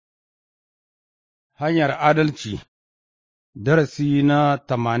Hanyar Adalci Darasi na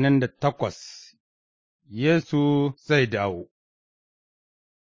 88. Yesu zai dawo.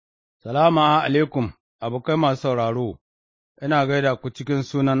 Salamu alaikum, abokai masu sauraro, ina gaida ku cikin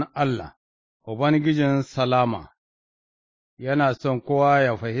sunan Allah, Ubangijin Salama, yana son kowa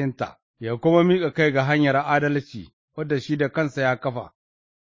ya fahimta, ya kuma miƙa kai ga hanyar adalci wadda shi da kansa ya kafa.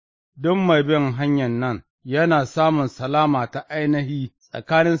 Duk mai bin hanyar nan yana samun salama ta ainihi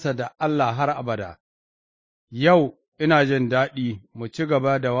tsakaninsa da Allah har abada. Yau ina jin daɗi mu ci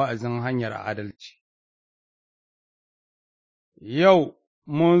gaba da wa'azin hanyar adalci. Yau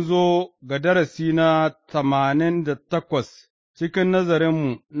mun zo ga darasi na 88 cikin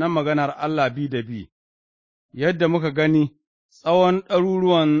nazarinmu na maganar Allah bi da bi, yadda muka gani tsawon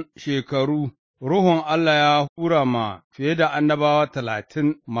ɗaruruwan shekaru, Ruhun Allah ya hura ma fiye da annabawa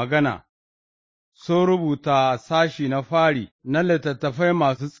 30 magana, sun rubuta sashi na fari na littattafai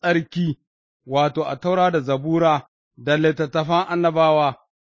masu tsarki, wato, a Taura da Zabura da littattafan annabawa.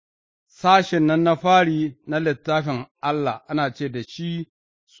 Sashen nan na fari na littafin Allah ana ce da shi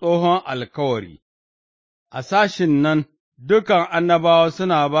Tsohon Alkawari. A sashin nan dukan annabawa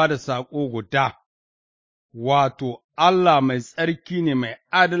suna ba da saƙo guda, wato, Allah mai tsarki ne mai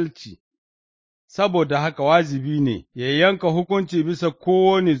adalci, saboda haka wajibi ne ya yanka hukunci bisa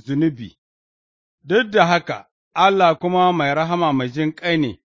kowane zunubi. Duk da haka, Allah kuma mai rahama mai jinƙai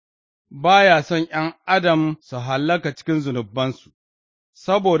ne, ba ya son ’yan adam su hallaka cikin zunubansu,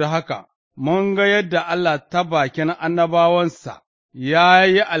 saboda haka mun ga yadda Allah ta bakin annabawansa ya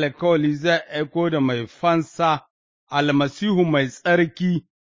yi alkawali zai aiko da mai fansa, almasihu mai tsarki,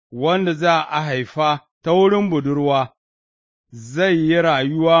 wanda za a haifa ta wurin budurwa, zai yi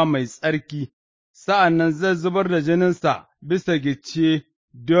rayuwa mai tsarki, sa'an nan zai zubar da jininsa bisa gicciye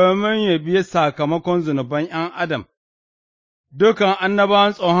domin ya biya sakamakon zunuban ’yan adam. Dukan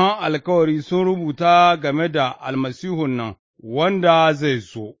annabawan tsohon alkawari sun rubuta game da almasihun nan wanda zai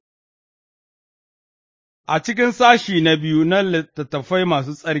zo. A cikin sashi na biyu na littattafai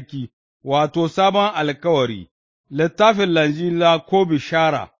masu tsarki, wato, sabon alkawari, littafin Lanjila ko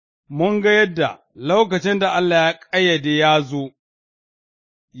Bishara, mun ga yadda lokacin da Allah ya ƙayyade ya zo,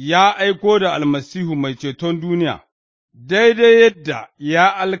 ya aiko da almasihu mai ceton duniya, daidai yadda ya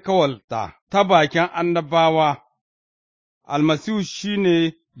alkawalta ta bakin annabawa. Almasihu shi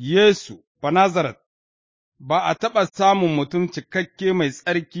ne Yesu Banazaret, ba a taɓa samun mutum cikakke mai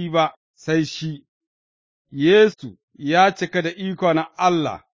tsarki ba sai shi. Yesu ya cika da ikon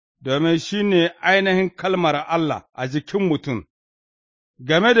Allah, domin shi ne ainihin kalmar Allah a jikin mutum.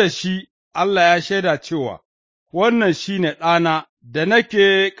 Game da shi, Allah ya shaida cewa, wannan shi ne ɗana da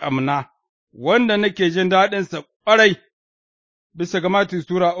nake ƙamna, wanda nake jin daɗinsa ƙwarai, bisa ga Matiyu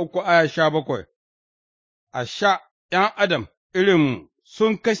Sura 3:17. ’Yan adam irinmu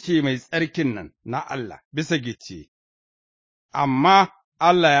sun kashe mai tsarkin nan na Allah bisa gicciye, amma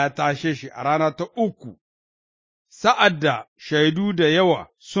Allah ya tashe shi a rana ta uku. Sa'ad da shaidu da yawa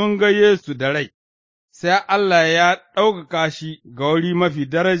sun ga Yesu da rai, sai Allah ya ɗaukaka shi ga wuri mafi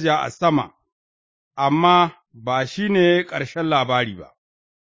daraja a sama, amma ba shi ne ƙarshen labari ba.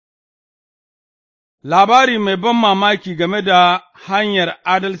 Labari mai ban mamaki game da hanyar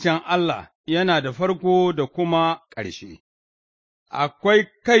adalcin Allah yana da farko da kuma ƙarshe, akwai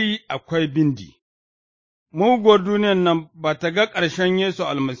kai akwai bindi, muguwar duniyan nan ba ta ga ƙarshen Yesu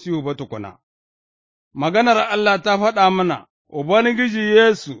almasihu ba tukuna. Maganar Allah ta faɗa mana, Ubangiji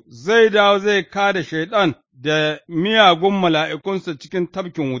Yesu zai dawo zai kada Shaiɗan da miyagun mala'ikunsa cikin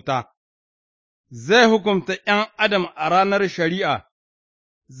tafkin wuta, zai hukunta ’yan adam a ranar shari'a,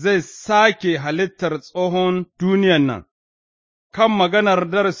 zai sake halittar tsohon duniyan nan. Kan maganar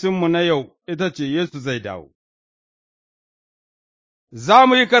darasinmu na yau ita ce Yesu zai dawo. Za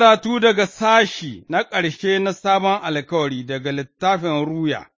mu yi karatu daga sashi na ƙarshe na sabon alkawari daga littafin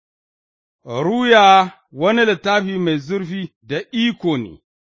Ruya. Ruya wani littafi mai zurfi da iko ne,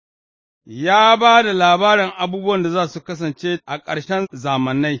 ya ba da labarin abubuwan da za su kasance a ƙarshen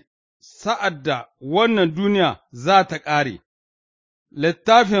zamanai, sa'ad da wannan duniya za ta ƙare.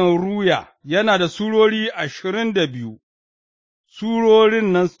 Littafin Ruya yana da surori 22,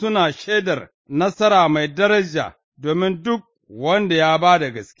 surorin nan suna shaidar nasara mai daraja domin duk wanda ya ba da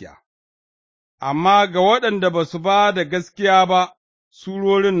gaskiya, amma ga waɗanda ba su ba da gaskiya ba,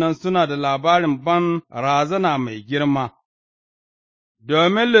 surorin nan suna da labarin ban razana mai girma,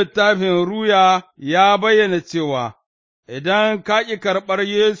 domin littafin Ruya ya bayyana cewa idan ka ƙi karɓar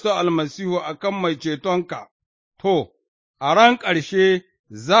Yesu almasihu a kan mai cetonka, to, a ran ƙarshe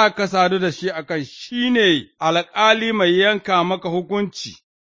za ka sadu da shi a kan shi ne alƙali mai yanka maka hukunci,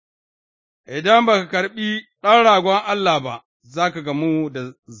 idan ba ka karɓi ɗan ragon Allah ba, za ka gamu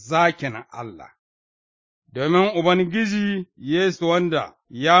da zakin Allah. domin Ubangiji Yesu wanda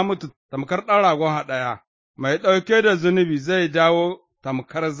ya mutu tamkar ɗan ragon haɗaya, mai ɗauke da zunubi zai dawo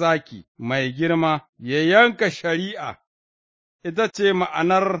tamkar zaki mai girma ya yanka shari'a, ita ce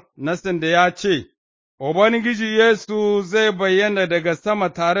ma'anar nasin da ya ce, Ubangiji Yesu zai bayyana daga sama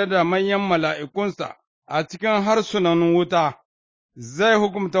tare da manyan mala'ikunsa a cikin harsunan wuta, zai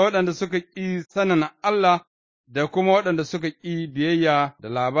hukumta waɗanda suka ƙi sanin Allah da kuma waɗanda suka ƙi biyayya da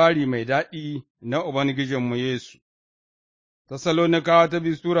labari mai daɗi na Ubangijinmu Yesu. Tessalonikawa ta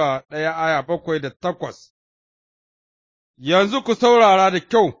biyu Sura 1 aya 7 da 8. Yanzu ku saurara da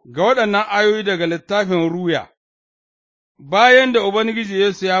kyau ga waɗannan ayoyi daga littafin Ruya. Bayan da Ubangiji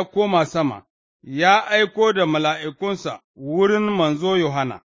Yesu ya koma sama, ya aiko da mala'ikunsa wurin manzo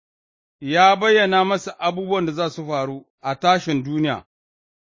Yohana, ya bayyana masa abubuwan da za su faru a tashin duniya.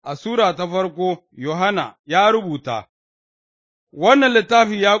 A Sura ta farko, Yohana ya rubuta, Wannan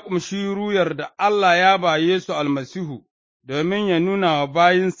littafi ya ƙumshi ruyar da Allah ya ba Yesu almasihu domin ya nuna wa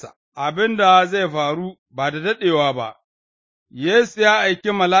bayinsa abin da zai faru ba da daɗewa ba. Yesu ya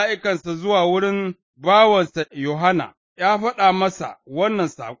aiki mala'ikansa zuwa wurin bawansa Yohana, ya faɗa masa wannan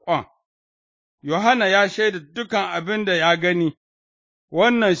saƙon. Yohana ya shaida dukan abin da ya gani,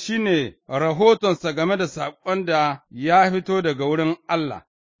 wannan shi ne rahotonsa game da saƙon da ya fito daga wurin Allah,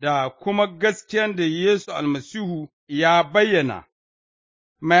 da kuma gaskiyan da Yesu almasihu ya bayyana.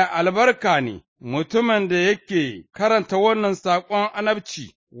 Mai albarka ne mutumin da yake karanta wannan saƙon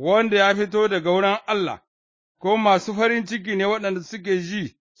annabci wanda ya fito daga wurin Allah, ko masu farin ciki ne waɗanda suke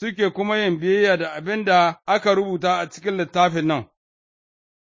ji suke kuma yin biyayya da abin da aka rubuta a cikin littafin nan.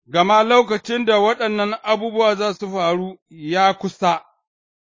 Gama lokacin da waɗannan abubuwa za su faru ya kusa,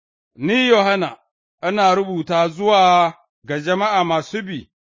 ni Yohana, ana rubuta zuwa ga jama'a masu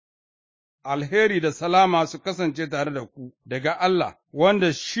bi, alheri da salama su kasance tare da ku daga Allah,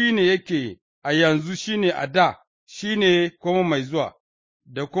 wanda shi ne yake a yanzu, shi ne a da, shi ne kuma mai zuwa,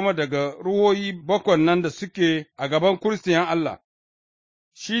 da kuma daga ruhohi bakwan nan da suke a gaban kursiyin Allah,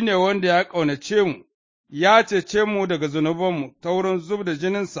 shi ne wanda ya ƙaunace mu, ya cece mu daga zunubanmu ta wurin zub da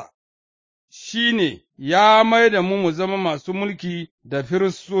jininsa, shi ne ya mai da mu zama masu mulki da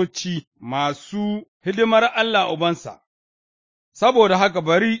firistoci masu hidimar Allah Ubansa. Saboda haka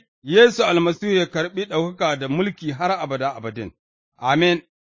bari Yesu almasihu ya karɓi ɗaukaka da mulki har abada abadin. Amin.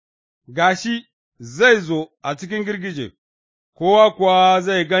 Gashi zai zo a cikin girgije, kowa kuwa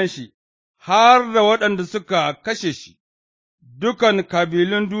zai gan shi, har da waɗanda suka kashe shi, dukan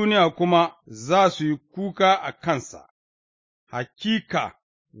kabilun duniya kuma za su yi kuka a kansa. Hakika,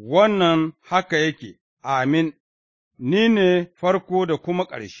 wannan haka yake, amin, ni ne farko da kuma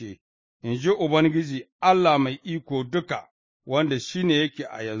ƙarshe, in ji Ubangiji Allah mai iko duka, wanda shi ne yake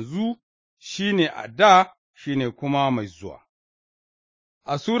a yanzu, shi ne a da, shi ne kuma mai zuwa.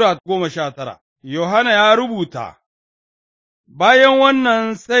 A Sura 19, Yohana ya rubuta, Bayan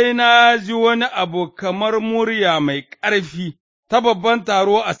wannan sai na ji wani abu kamar murya mai ƙarfi ta babban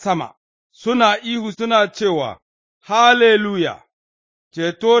taro a sama, suna ihu suna cewa, Haleluya!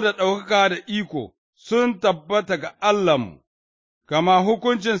 Ceto da ɗaukaka da iko sun tabbata ga Allahnmu, gama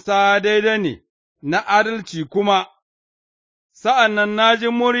hukuncinsa daidai ne, na adalci kuma. Sa'an nan na ji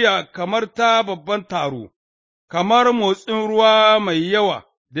murya kamar ta babban taro, kamar motsin ruwa mai yawa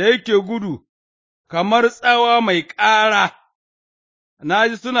da yake gudu, kamar tsawa mai ƙara. Na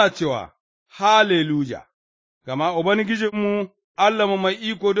ji suna cewa, Haleluya! Gama Ubangijinmu, Allahnmu mai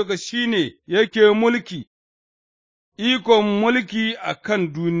iko duka shi ne yake mulki, ikon mulki a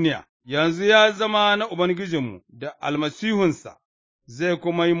kan duniya, yanzu ya zama na Ubangijinmu da almasihunsa, zai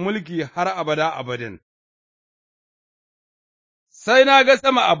kuma yi mulki har abada abadin. Sai na ga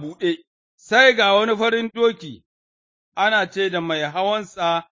sama a buɗe, sai ga wani farin doki, ana ce da mai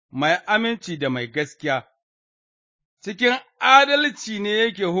hawansa mai aminci da mai gaskiya, cikin adalci ne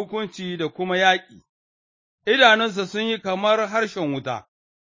yake hukunci da kuma yaƙi, idanunsa sun yi kamar harshen wuta,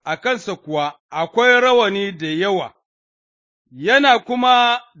 a kansa kuwa akwai rawani da yawa, yana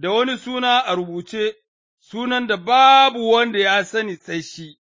kuma da wani suna a rubuce, sunan da babu wanda ya sani sai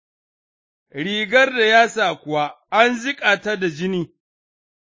shi, rigar da ya sa kuwa an jiƙa ta da jini,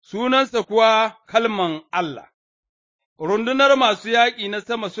 sunansa kuwa Kalman Allah. Rundunar masu yaƙi na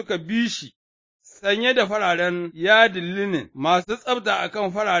sama suka bi shi, sanye da fararen yadin linin masu tsabta a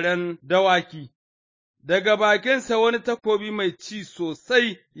kan fararen dawaki, daga bakinsa wani takobi mai ci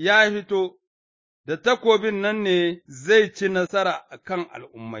sosai ya fito, da takobin nan ne zai ci nasara a kan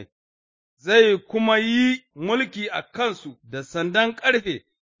al'ummai, zai kuma yi mulki a kansu da sandan ƙarfe,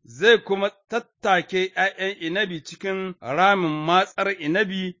 zai kuma tattake ’ya'yan inabi cikin ramin matsar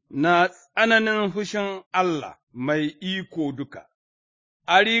inabi na tsananin fushin Allah mai iko duka.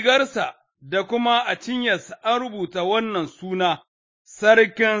 A rigarsa da kuma a cinyarsa an rubuta wannan suna,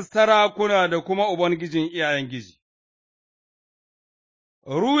 Sarkin sarakuna da kuma Ubangijin iyayen giji.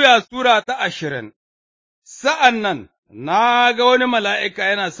 Ruya Sura ta 20. Sa'an nan na ga wani mala'ika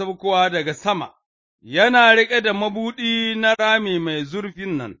yana saukowa daga sama, yana riƙe da mabuɗi na rami mai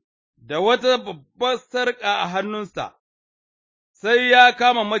zurfin nan, da wata babbar sarƙa a hannunsa, sai ya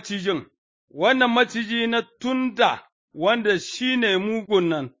kama macijin, wannan maciji na tunda wanda shi ne mugun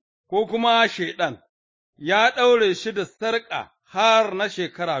nan, ko kuma Shaiɗan, ya ɗaure shi da sarƙa har na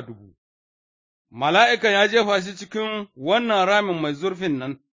shekara 1000. Mala'ikan ya jefa shi cikin wannan ramin mai zurfin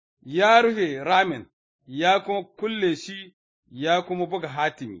nan, ya rufe ramin, ya kuma kulle shi, ya kuma buga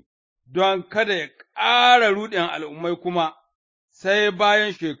hatimi, don kada ya ƙara ruɗin al'ummai kuma, sai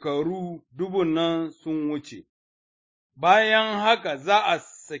bayan shekaru 1000 nan sun wuce. Bayan haka za a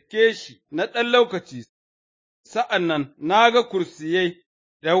sake shi na ɗan lokaci, sa'an nan na ga kursiyai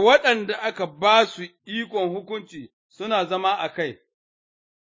da waɗanda aka ba su ikon hukunci suna zama a kai,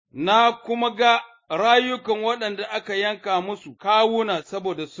 na kuma ga rayukan waɗanda aka yanka musu kawuna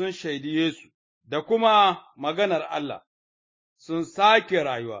saboda sun shaidi Yesu da kuma maganar Allah, sun sake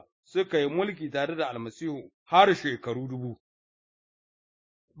rayuwa, suka yi mulki tare da Almasihu har shekaru 1000.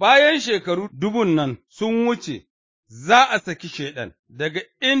 Bayan shekaru 1000 nan sun wuce, za a saki Shaiɗan daga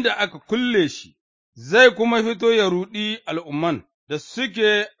inda aka kulle shi, zai kuma fito ya ruɗi al'umman da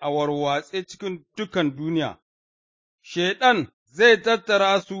suke a warwatse cikin dukan duniya. Shaiɗan zai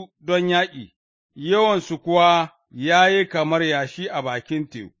tattara su don yaƙi, yawansu kuwa ya yi kamar yashi a bakin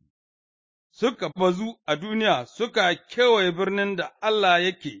teku. Suka bazu a duniya suka kewaye birnin da Allah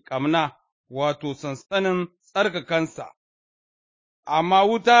yake ƙamna, wato sansanin tsarkakansa, amma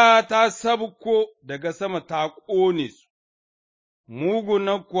wuta ta sabko daga sama ta ƙone su, mugun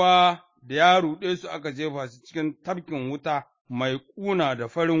nan kuwa da ya ruɗe su aka jefa su cikin tafkin wuta mai ƙuna da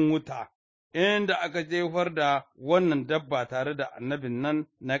farin wuta, inda aka jefar da wannan dabba tare da annabin nan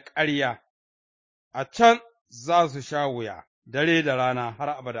na ƙarya, a can za su sha wuya, dare da rana har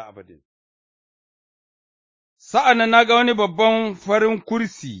abada abadin. Sa'an nan na ga wani babban farin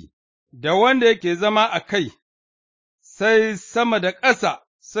kursi da wanda yake zama a kai, sai sama da ƙasa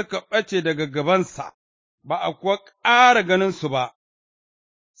suka ɓace daga gabansa, ba a kuwa ƙara ganinsu ba,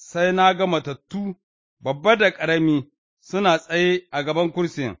 sai na ga matattu, babba da ƙarami, suna tsaye a gaban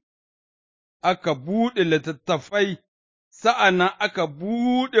kursiyin, aka buɗe littattafai, sa'an nan aka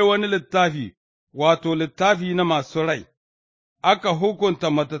buɗe wani littafi, wato, littafi na masu rai, aka hukunta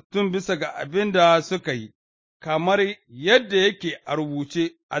matattun bisa ga abin da suka yi, kamar yadda yake a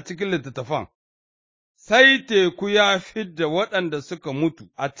rubuce a cikin littattafan. Sai teku ya fid da waɗanda suka mutu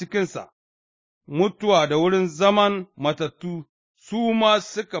a cikinsa, mutuwa da wurin zaman matattu su ma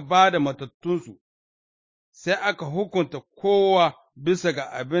suka ba da matattunsu, sai aka hukunta kowa bisa ga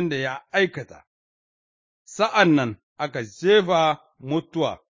abin da ya aikata. Sa'an nan aka jefa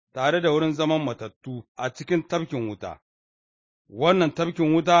mutuwa tare da wurin zaman matattu a cikin tafkin wuta, wannan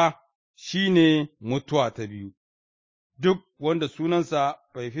tafkin wuta shi ne mutuwa ta biyu, duk wanda sunansa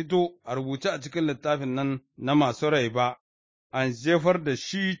bai fito a rubuce a cikin littafin nan na masu rai ba, an jefar da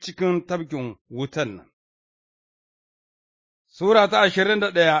shi cikin tafkin wutan nan. Sura ta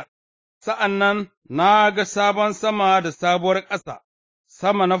 21. Sa'an nan na ga sabon sama da sabuwar ƙasa,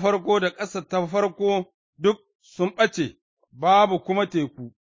 sama na farko da ƙasa ta farko duk sun ɓace, babu kuma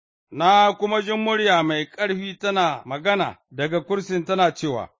teku, na kuma ji murya mai ƙarfi tana magana daga kursin tana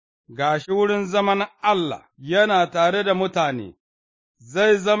cewa, Ga shi wurin zaman Allah yana tare da mutane,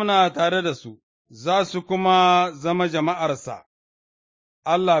 zai zamna tare da su, za su kuma zama jama'arsa,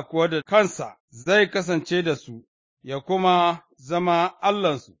 Allah kuwa da kansa zai kasance da su, ya kuma zama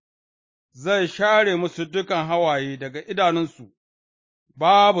Allahnsu, zai share musu dukan hawaye daga idanunsu,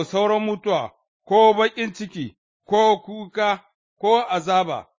 babu sauran mutuwa, ko baƙin ciki, ko kuka, ko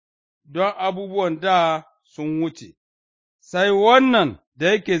azaba, don abubuwan da sun wuce. Sai wannan da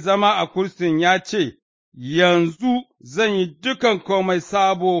yake zama a kursin ya ce, Yanzu zan yi dukan komai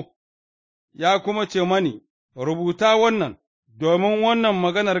sabo, ya kuma ce mani, Rubuta wannan, domin wannan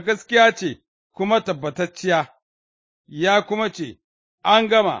maganar gaskiya ce kuma tabbatacciya, ya kuma ce, An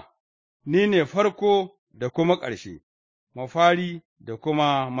gama, ni ne farko da kuma ƙarshe, mafari da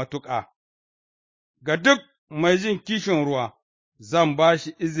kuma matuƙa. Ga duk mai jin kishin ruwa, zan ba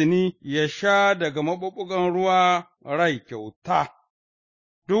shi izini ya sha daga maɓuɓɓugan ruwa rai kyauta,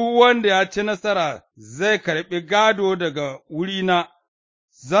 duk wanda ya ci nasara zai karɓi gado daga wurina,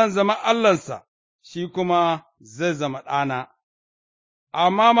 zan zama Allahnsa, shi kuma zai zama ɗana.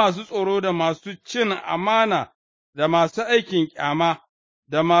 Amma masu tsoro da masu cin amana, da masu aikin ƙyama,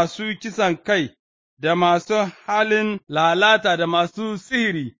 da masu kisan kai, da masu halin lalata, da masu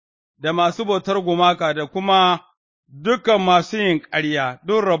sihiri, da masu bautar gumaka da kuma dukan masu yin ƙarya,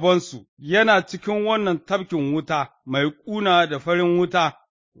 don rabonsu yana cikin wannan tafkin wuta mai ƙuna da farin wuta,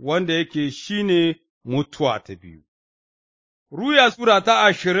 wanda yake shi ne mutuwa ta biyu. Ruya Sura ta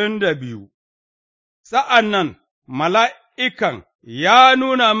 22. Sa'an nan mala'ikan ya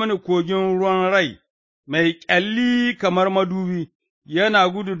nuna mini kogin ruwan rai mai ƙyalli kamar madubi, yana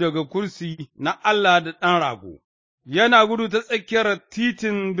gudu daga kursi na Allah da Ɗan Rago, yana gudu ta tsakiyar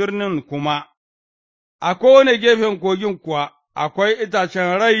titin birnin kuma, a kowane gefen kogin kuwa akwai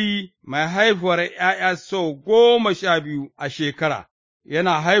itacen rai mai haifuwar ’ya'ya sau 12 a shekara,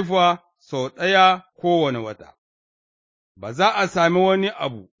 yana haifuwa sau ɗaya kowane wata. Ba za a sami wani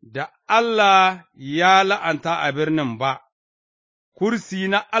abu da Allah ya la'anta a birnin ba, kursi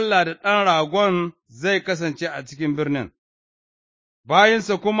na Allah da Ɗan Ragon zai kasance a cikin birnin,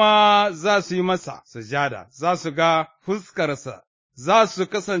 bayinsa kuma za su yi masa sujada, za su ga fuskarsa, za su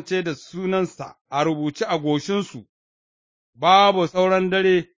kasance da sunansa a rubuce a goshinsu, babu sauran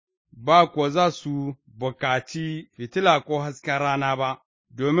dare, ba kuwa za su bukaci fitila ko hasken rana ba,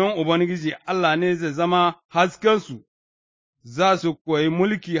 domin Ubangiji Allah ne zai zama haskensu, za su koyi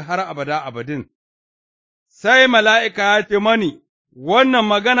mulki har abada abadin. Sai mala'ika ya ce mani, wannan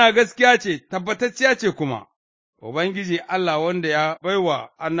magana gaskiya ce, tabbatacciya ce kuma. Ubangiji Allah wanda ya baiwa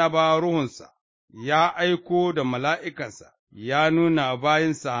annabawa ruhunsa, ya aiko da mala'ikansa, ya nuna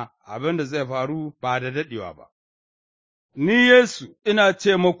bayinsa abin da zai faru ba da daɗewa ba. Ni Yesu ina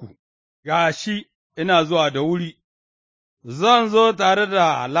ce muku, ga shi ina zuwa da wuri, zan zo tare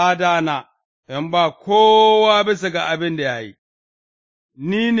da ladana in ba kowa bisa ga abin da ya yi,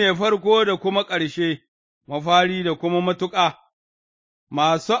 ni ne farko da kuma ƙarshe, mafari da kuma matuƙa.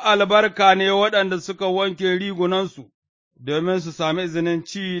 Masu albarka ne waɗanda suka wanke rigunansu domin su sami izinin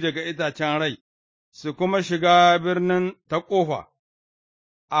ci daga itacen rai, su kuma shiga birnin ta ƙofa,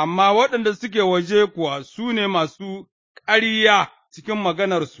 amma waɗanda suke waje kuwa su ne masu ƙarya cikin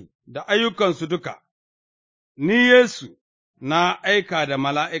maganarsu da ayyukansu duka. Ni Yesu na aika da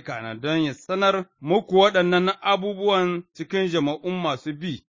mala'ikana don ya sanar muku waɗannan abubuwan cikin jama'un masu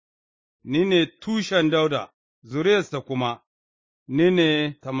bi, ni ne tushen Dauda, zuriyarsa kuma. Ni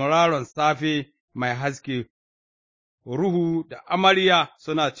ne tamuraron safe mai haske, Ruhu da amarya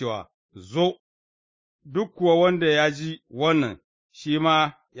suna cewa, Zo, duk kuwa wanda ya ji wannan, shi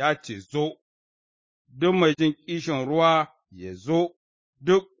ma ya ce, Zo, duk mai jin ƙishin ruwa ya zo,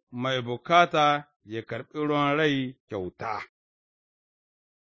 duk mai bukata ya karɓi ruwan rai kyauta.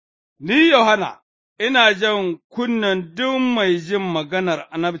 Ni Yohana, ina jan kunnen duk mai jin maganar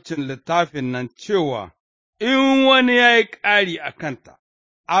annabcin littafin nan cewa, in wani ya yi ƙari a kanta,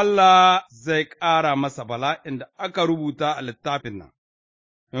 Allah zai ƙara masa bala'in da aka rubuta a littafin nan,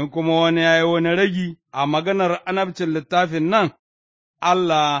 in kuma wani ya yi wani ragi a maganar annabcin littafin nan,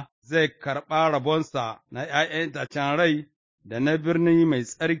 Allah zai karɓa rabonsa na ’ya'yan itacen rai da na birni mai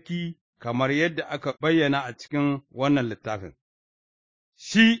tsarki kamar yadda aka bayyana a cikin wannan littafin.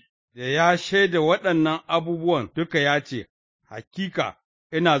 Shi da ya shaida waɗannan abubuwan duka ya ce, Hakika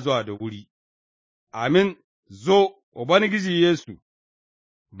ina zuwa da wuri. Amin. Zo, Ubangiji Yesu,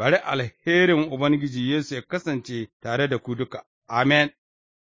 bari alherin Ubangiji Yesu ya kasance tare da ku duka, amen.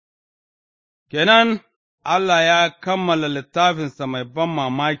 Kenan Allah ya kammala littafinsa mai ban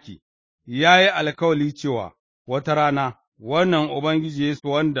mamaki, ya yi alkawali cewa wata rana wannan Ubangiji Yesu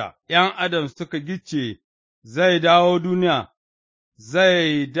wanda ’yan adam suka gicce zai dawo duniya,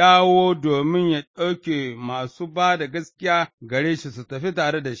 zai dawo domin ya ɗauke masu ba da gaskiya gare shi su tafi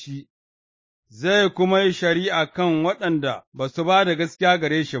tare da shi. Zai kuma yi shari'a kan waɗanda ba su ba da gaskiya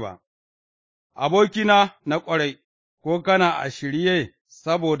gare shi ba. Abokina na ƙwarai, ko kana a shirye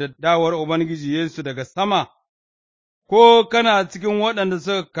saboda dawar Ubangiji Yesu daga sama, ko kana cikin waɗanda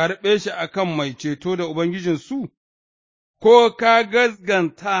suka karɓe shi a kan mai ceto da Ubangijinsu, ko ka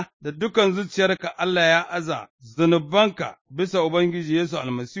gaskanta da dukan zuciyarka Allah ya aza zunubanka bisa Ubangiji Yesu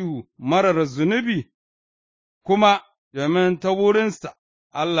almasihu marar zunubi, kuma domin ta wurinsa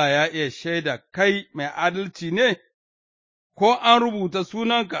Allah ya iya shaida kai mai adalci ne, ko an rubuta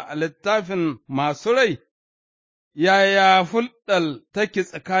sunanka a littafin masu rai, yaya hulɗar take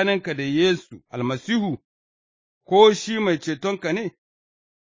tsakaninka da Yesu almasihu, ko shi mai cetonka ne,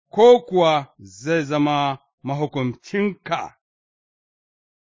 ko kuwa zai zama mahukuncinka?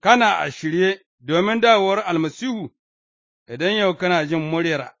 Kana a shirye domin dawowar almasihu, idan yau kana jin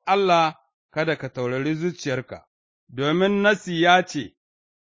muryar Allah, kada ka taurari zuciyarka, domin Nassi ya ce,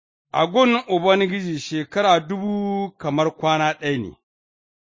 A gun Ubangiji shekara 1000 kamar kwana ɗaya ne,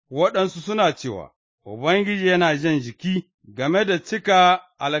 waɗansu suna cewa, Ubangiji yana jan jiki game da cika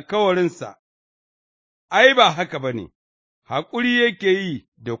alkawarinsa, ai, ba haka ba ne, haƙuri yake yi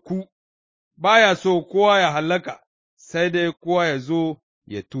da ku, baya so kowa ya hallaka, sai dai kowa ya zo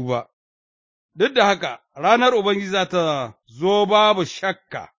ya tuba. Duk da haka, ranar Ubangiji za ta zo babu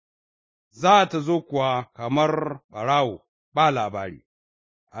shakka, za ta zo kuwa kamar ɓarawo ba labari,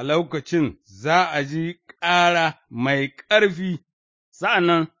 a lokacin za a ji ƙara mai ƙarfi, sa'an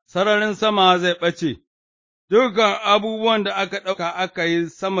nan sararin sama zai ɓace, dukan abubuwan da aka ɗauka aka yi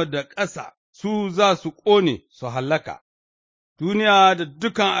sama da ƙasa su za su ƙone su hallaka, duniya da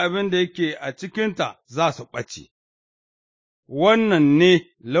dukan abin da yake a cikinta za su ɓace. Wannan ne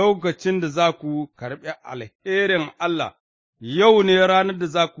lokacin da za ku karɓi alherin Allah, yau ne ranar da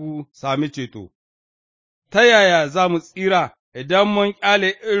za ku sami ceto. Ta yaya za mu tsira idan mun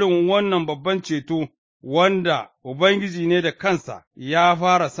ƙyale irin wannan babban ceto wanda Ubangiji ne da kansa ya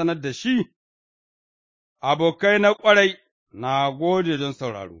fara sanar da shi? Abokai na ƙwarai, na gode don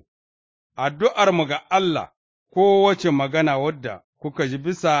sauraro, addu'armu ga Allah, kowace magana wadda kuka ji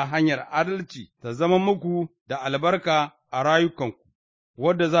bisa hanyar adalci ta zama muku da albarka a rayukanku,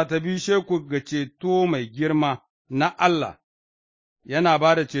 wadda za ta bishe ku ga ceto mai girma na Allah, yana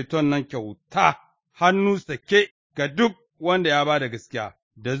ba da ceton nan kyauta, hannu sake ga duk wanda ya ba da gaskiya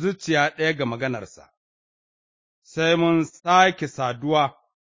da zuciya ɗaya ga maganarsa. Sai mun sake saduwa,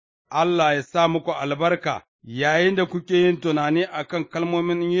 Allah ya sa muku albarka yayin da kuke yin tunani a kan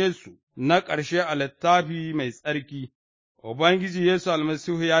kalmomin Yesu na ƙarshe a littafi mai tsarki. Ubangiji Yesu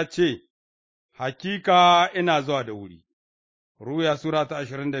Almasihu ya ce, Hakika ina zuwa da wuri. Ruya Sura ta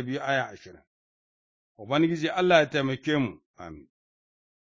 22 aya 20. Ubangiji Allah ya taimake mu, amin.